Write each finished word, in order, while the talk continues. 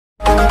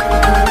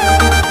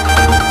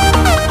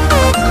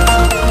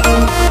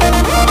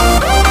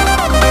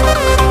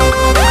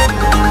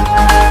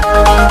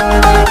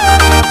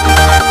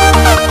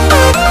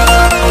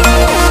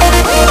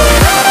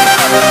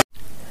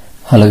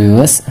Hello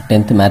viewers,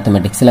 10th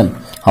mathematics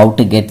how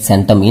to get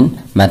centum in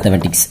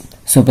mathematics.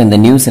 So இப்போ இந்த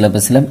new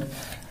சிலபஸ்ல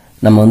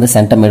நம்ம வந்து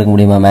centum எடுக்க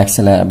முடியுமா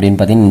மேக்ஸ்ல அப்படினு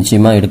பாத்தீங்கன்னா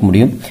நிச்சயமா எடுக்க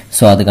முடியும்.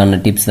 சோ அதுக்கான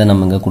டிப்ஸ் தான்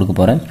நம்ம இங்க கொடுக்க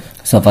போறேன்.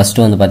 சோ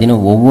ஃபர்ஸ்ட் வந்து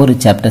பாத்தீங்கன்னா ஒவ்வொரு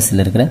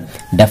சாப்டர்ஸ்ல இருக்கிற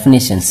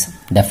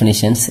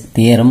டெஃபினிஷன்ஸ்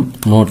தியரம்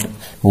நோட்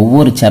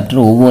ஒவ்வொரு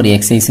சாப்டர் ஒவ்வொரு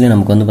எக்ஸர்சைஸ்ல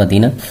நமக்கு வந்து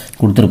பாத்தீங்கன்னா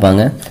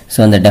கொடுத்திருப்பாங்க. சோ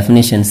அந்த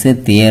டெஃபினிஷன்ஸ்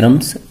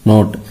தியரம்ஸ்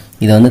நோட்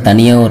இத வந்து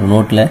தனியா ஒரு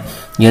நோட்ல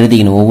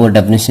எழுதிக்கணும். ஒவ்வொரு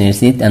டெஃபினிஷன்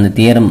எழுதி அந்த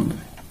தியரம்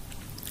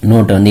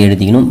நோட் வந்து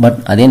எழுதிக்கணும். பட்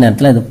அதே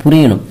நேரத்துல அது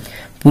புரியணும்.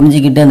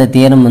 புரிஞ்சிக்கிட்டு அந்த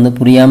தியரம் வந்து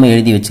புரியாம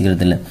எழுதி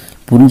வச்சுக்கிறது இல்ல.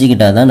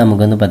 புரிஞ்சிக்கிட்டாதான்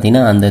நமக்கு வந்து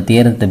பாத்தீங்கன்னா அந்த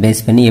தியரத்தை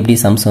பேஸ் பண்ணி எப்படி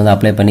சம்ஸ் வந்து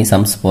அப்ளை பண்ணி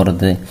சம்ஸ்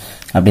போறது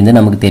அப்படினு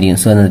நமக்கு தெரியும்.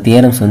 சோ அந்த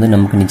தியரம்ஸ் வந்து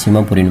நமக்கு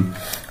நிச்சயமா புரியணும்.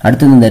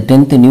 அடுத்து இந்த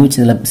 10th நியூ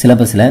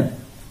சிலபஸ்ல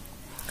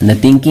இந்த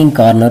திங்கிங்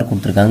கார்னர்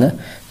கொடுத்திருக்காங்க.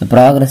 இந்த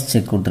progress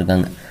செக்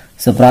கொடுத்திருக்காங்க.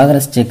 சோ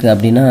progress செக்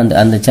அப்படினா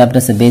அந்த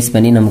சாப்டர்ஸ் பேஸ்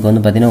பண்ணி நமக்கு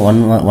வந்து பாத்தீங்கன்னா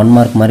 1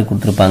 மார்க் மாதிரி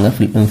கொடுத்திருப்பாங்க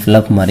fill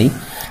up மாதிரி.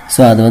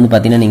 சோ அது வந்து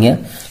பாத்தீங்கன்னா நீங்க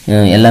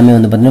எல்லாமே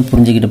வந்து பாத்தீங்கன்னா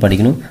புரிஞ்சிக்கிட்டு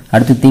படிக்கணும்.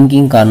 அடுத்து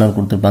திங்கிங் கார்னர்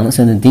கொடுத்திருப்பாங்க. சோ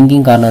இந்த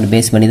திங்கிங் கார்னர்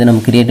பேஸ் பண்ணி தான்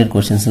நம்ம கிரியேட்டட்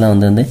क्वेश्चंसலாம்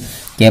வந்து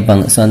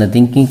கேட்பாங்க. சோ அந்த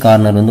திங்கிங்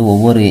கார்னர் வந்து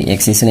ஒவ்வொரு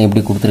எக்ஸர்சைஸ்லயும்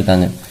எப்படி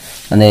கொடுத்திருக்காங்க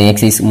அந்த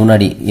எக்ஸர்சைஸ்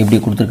முன்னாடி எப்படி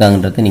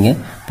கொடுத்திருக்காங்கன்றதை நீங்க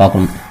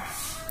பார்க்கணும்.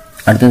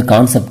 அடுத்து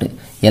கான்செப்ட்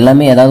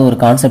எல்லாமே ஏதாவது ஒரு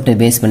கான்செப்டை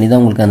பேஸ் பண்ணி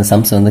தான் உங்களுக்கு அந்த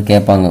சம்ஸ் வந்து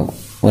கேட்பாங்க.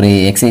 ஒரு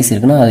எக்ஸர்சைஸ்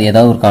இருக்குனா அது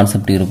ஏதாவது ஒரு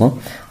கான்செப்ட் இருக்கும்.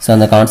 சோ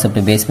அந்த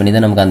கான்செப்டை பேஸ் பண்ணி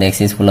தான் நமக்கு அந்த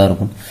எக்ஸர்சைஸ் ஃபுல்லா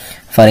இருக்கும்.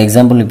 ஃபார்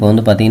எக்ஸாம்பிள் இப்போ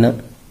வந்து பாத்தீங்கன்னா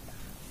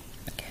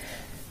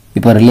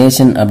இப்போ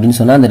ரிலேஷன் அப்படினு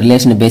சொன்னா அந்த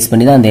ரிலேஷனை பேஸ்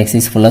பண்ணி தான் அந்த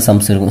எக்ஸர்சைஸ் ஃபுல்லா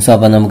சம்ஸ் இருக்கும். சோ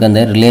அப்ப நமக்கு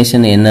அந்த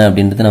ரிலேஷன் என்ன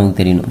அப்படின்றது நமக்கு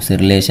தெரியணும். சோ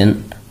ரிலேஷன்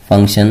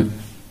ஃபங்க்ஷன்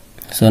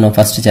சோ நான்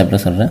ஃபர்ஸ்ட்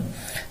சாப்டர் சொல்றேன்.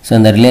 சோ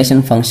அந்த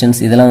ரிலேஷன் ஃபங்க்ஷன்ஸ்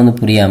இதெல்லாம் வந்து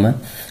புரியாம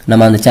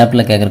நம்ம அந்த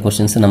சாப்டர்ல கேக்குற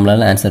क्वेश्चंस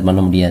நம்மளால ஆன்சர்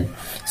பண்ண முடியாது.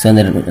 சோ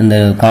அந்த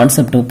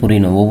கான்செப்ட்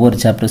புரியணும். ஒவ்வொரு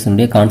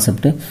சாப்டர்ஸ்னுடைய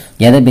கான்செப்ட்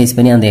எதை பேஸ்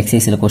பண்ணி அந்த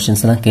எக்ஸர்சைஸ்ல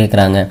क्वेश्चंस எல்லாம்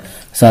கேக்குறாங்க.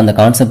 சோ அந்த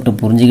கான்செப்ட்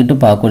புரிஞ்சிக்கிட்டு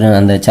பார்க்கணும்.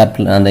 அந்த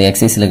சாப்டர் அந்த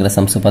எக்ஸர்சைஸ்ல இருக்கிற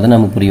சம்ஸ் பார்த்தா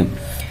நமக்கு புரியும்.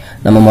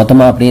 நம்ம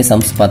மொத்தமா அப்படியே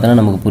சம்ஸ் பார்த்தா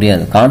நமக்கு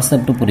புரியாது.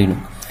 கான்செப்ட்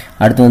புரியணும்.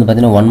 அடுத்து வந்து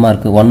பாத்தீங்கன்னா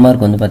 1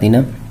 மார்க் வந்து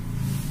பாத்தீங்கன்னா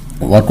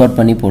வொர்க் அவுட்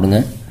பண்ணி போடுங்க.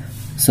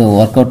 சோ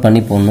வொர்க் அவுட்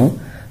பண்ணி போடணும்.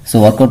 சோ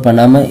வொர்க் அவுட்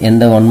பண்ணாம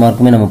எந்த 1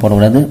 மார்க்குமே நம்ம போட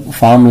கூடாது.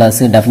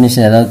 ஃபார்முலாஸ்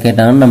டெஃபினிஷன் ஏதாவது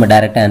கேட்டாங்கன்னா நம்ம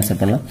டைரக்டா ஆன்சர்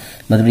பண்ணலாம்.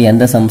 மத்தபடி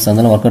எந்த சம்ஸ்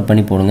வந்தாலும் வொர்க் அவுட்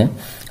பண்ணி போடுங்க.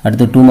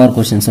 அடுத்து 2 மார்க்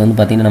क्वेश्चंस வந்து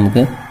பாத்தீங்கன்னா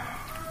நமக்கு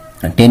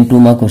 10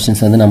 2 மார்க்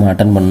क्वेश्चंस வந்து நம்ம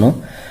அட்டெண்ட் பண்ணனும்.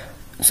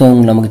 சோ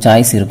நமக்கு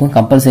சாய்ஸ் இருக்கும்.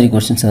 கம்பல்சரி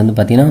क्वेश्चंस வந்து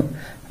பாத்தீங்கன்னா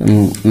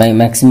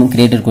மேக்ஸिमम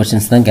கிரியேட்டட்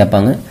क्वेश्चंस தான்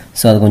கேட்பாங்க.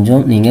 சோ அது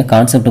கொஞ்சம் நீங்க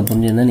கான்செப்ட்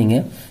புரிஞ்சிருந்தா நீங்க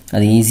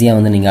அது ஈஸியா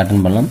வந்து நீங்க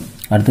அட்டெண்ட் பண்ணலாம்.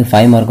 அடுத்து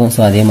 5 மார்க்கும்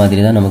சோ அதே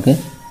மாதிரி தான் நமக்கு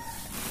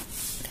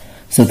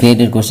சோ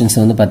கிரியேட்டட் क्वेश्चंस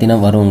வந்து பாத்தீங்கன்னா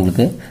வரும்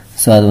உங்களுக்கு.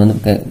 சோ அது வந்து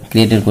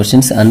created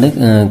questions and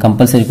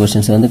compulsory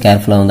questions வந்து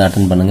கேர்ஃபுல்லா வந்து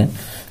அட்டெண்ட் பண்ணுங்க.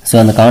 சோ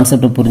அந்த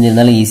கான்செப்ட்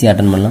புரிஞ்சிருந்தால ஈஸியா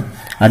அட்டெண்ட் பண்ணலாம்.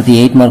 அடுத்து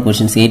 8 மார்க்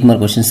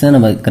क्वेश्चंस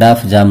நம்ம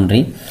கிராஃப்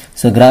ஜியோமெட்ரி.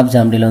 சோ கிராஃப்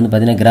ஜியோமெட்ரில வந்து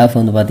பாத்தீங்கன்னா கிராஃப்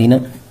வந்து பாத்தீங்கன்னா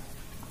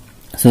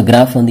சோ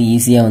கிராஃப் வந்து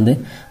ஈஸியா வந்து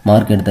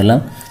மார்க்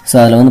எடுத்துடலாம். சோ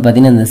அதுல வந்து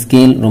பாத்தீங்கன்னா இந்த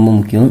ஸ்கேல் ரொம்ப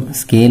முக்கியம்.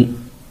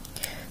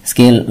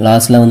 ஸ்கேல்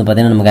லாஸ்ட்ல வந்து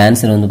பாத்தீங்கன்னா நமக்கு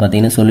ஆன்சர் வந்து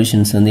பாத்தீங்கன்னா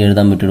சொல்யூஷன்ஸ் வந்து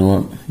எழுதாம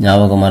விட்டுடுவோம்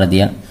ஞாபகம்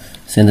மறதியா.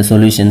 சோ இந்த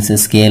சொல்யூஷன்ஸ்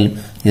ஸ்கேல்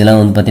இதெல்லாம்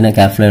வந்து பாத்தீங்கன்னா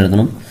கேர்ஃபுல்லா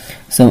எழுதணும்.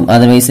 சோ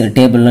அதர்வைஸ்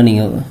டேபிள்லாம்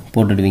நீங்க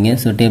போட்டுடுவீங்க.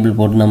 சோ டேபிள்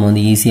போட்டு நம்ம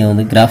வந்து ஈஸியா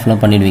வந்து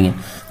கிராஃப்லாம் பண்ணிடுவீங்க.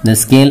 இந்த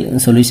ஸ்கேல்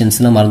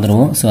சொல்யூஷன்ஸ்லாம்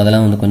மறந்துடுவோம். சோ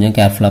அதெல்லாம் வந்து கொஞ்சம்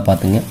கேர்ஃபுல்லா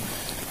பாத்துங்க.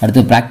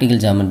 அடுத்து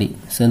பிராக்டிகல் ஜியோமெட்ரி.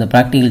 சோ இந்த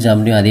பிராக்டிகல்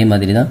ஜியோமெட்ரியும் அதே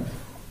மாதிரி தான்.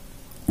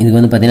 இதுக்கு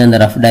வந்து பாத்தீங்கன்னா இந்த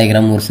ரஃப்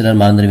டயகிராம் ஒரு சிலர்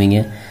மறந்துடுவீங்க.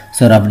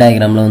 சோ ரஃப்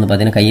டயகிராம்ல வந்து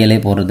பாத்தீங்கன்னா கையிலே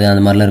போறது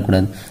அந்த மாதிரிலாம் இருக்க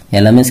கூடாது.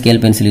 எல்லாமே ஸ்கேல்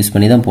பென்சில் யூஸ்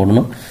பண்ணி தான்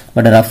போடணும்.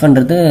 பட்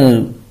ரஃப்ன்றது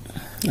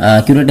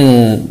அக்யூரேட்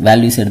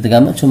வேல்யூஸ்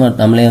எடுத்துக்காம சும்மா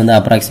நம்மளே வந்து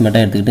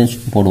அப்ராக்ஸிமேட்டா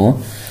எடுத்துக்கிட்டு போடுவோம்.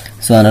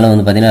 சோ அதனால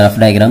வந்து பாத்தீங்கன்னா ரஃப்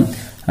டயகிராம்.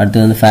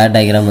 அடுத்து வந்து ஃபேர்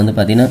டயகிராம் வந்து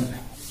பாத்தீங்கன்னா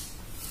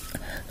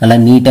நல்லா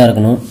நீட்டா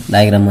இருக்கணும்.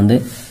 டயகிராம் வந்து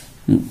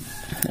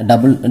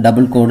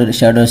டபுள் கோடு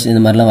ஷேடோஸ்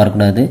இந்த மாதிரிலாம்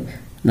வரக்கூடாது.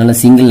 நல்லா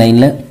சிங்கிள்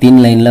லைன்ல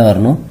தின் லைன்ல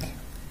வரணும்.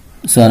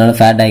 சோ அதனால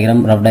ஃபேர்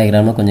டயகிராம் ரஃப்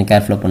டயகிராம்ல கொஞ்சம்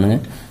கேர்ஃபுல்லா பண்ணுங்க.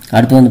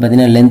 அடுத்து வந்து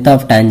பாத்தீங்கன்னா லெந்த்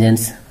ஆஃப்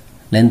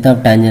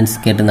டான்ஜென்ட்ஸ்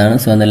கேட்டிருந்தாங்க.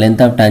 சோ அந்த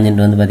லெந்த் ஆஃப் டான்ஜென்ட்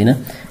வந்து பாத்தீங்கன்னா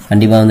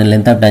கண்டிப்பா வந்து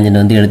லெந்த் ஆஃப் டான்ஜென்ட்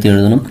வந்து எடுத்து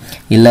எழுதணும்.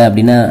 இல்ல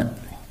அப்படினா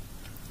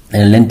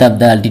லெந்த் ஆஃப்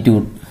தி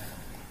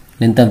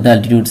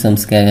அல்டிட்யூட்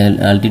சம்ஸ்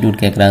அல்டிட்யூட்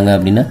கேக்குறாங்க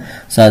அப்படினா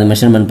சோ அது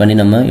மெஷர்மென்ட் பண்ணி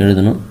நம்ம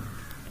எழுதணும்.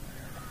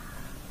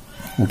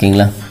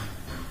 ஓகேங்களா?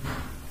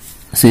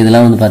 சோ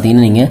இதெல்லாம் வந்து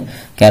பாத்தீங்கன்னா நீங்க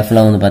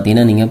கேர்ஃபுல்லா வந்து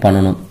பாத்தீங்கன்னா நீங்க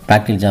பண்ணனும்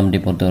பிராக்டிகல் ஜியோமெட்ரி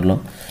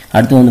பொறுத்தவரையிலும்.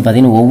 அடுத்து வந்து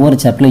பாத்தீங்கன்னா ஒவ்வொரு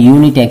சாப்டர்ல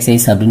யூனிட்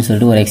எக்ஸர்சைஸ் அப்படினு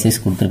சொல்லிட்டு ஒரு எக்ஸர்சைஸ்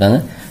கொடுத்திருக்காங்க.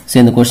 சோ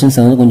இந்த क्वेश्चंस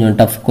வந்து கொஞ்சம்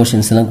டஃப்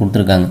क्वेश्चंस எல்லாம்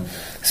கொடுத்திருக்காங்க.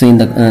 சோ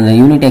இந்த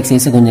யூனிட்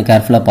எக்ஸர்சைஸ் கொஞ்சம்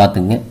கேர்ஃபுல்லா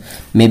பாத்துங்க.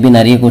 மேபி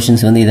நிறைய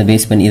क्वेश्चंस வந்து இத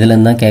பேஸ் பண்ணி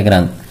இதெல்லாம் தான்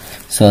கேக்குறாங்க.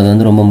 சோ அது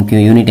வந்து ரொம்ப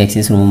முக்கியம். யூனிட்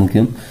எக்ஸர்சைஸ் ரொம்ப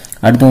முக்கியம்.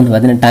 அடுத்து வந்து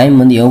பாத்தீங்கன்னா டைம்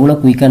வந்து எவ்வளவு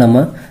குயிக்கா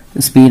நம்ம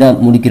ஸ்பீடா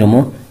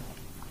முடிக்கிறோமோ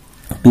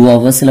 2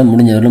 ஹவர்ஸ்ல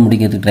முடிஞ்சவரை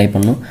முடிக்கிறதுக்கு ட்ரை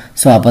பண்ணனும்.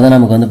 சோ அப்பதான்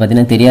நமக்கு வந்து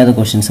பாத்தீங்கன்னா தெரியாத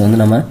क्वेश्चंस வந்து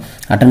நம்ம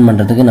அட்டெண்ட்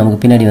பண்றதுக்கு நமக்கு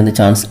பின்னாடி வந்து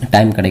சான்ஸ்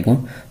டைம் கிடைக்கும்.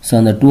 சோ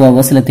அந்த 2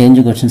 ஹவர்ஸ்ல தெரிஞ்ச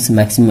क्वेश्चंस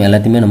மேக்ஸिमम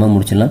எல்லாத்தையுமே நம்ம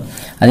முடிச்சிடலாம்.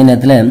 அதே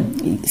நேரத்துல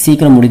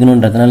சீக்கிரம்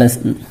முடிக்கணும்ன்றதனால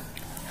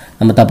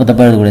நம்ம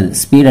தப்பா எழுத கூடாது.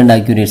 ஸ்பீட் அண்ட்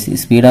அக்யூரசி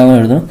ஸ்பீடாவும்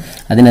எழுதணும்.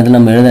 அதே நேரத்துல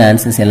நம்ம எழுதுற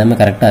ஆன்சர்ஸ் எல்லாமே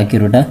கரெக்ட்டா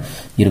அக்யூரேட்டா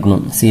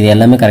இருக்கணும். சோ இது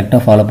எல்லாமே கரெக்ட்டா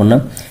ஃபாலோ பண்ணா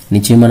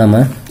நிச்சயமா நம்ம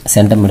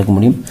சென்டம் எடுக்க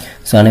முடியும்.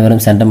 சோ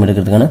அனைவரும் சென்டம்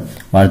எடுக்கிறதுக்கான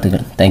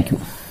வாழ்த்துக்கள். Thank you.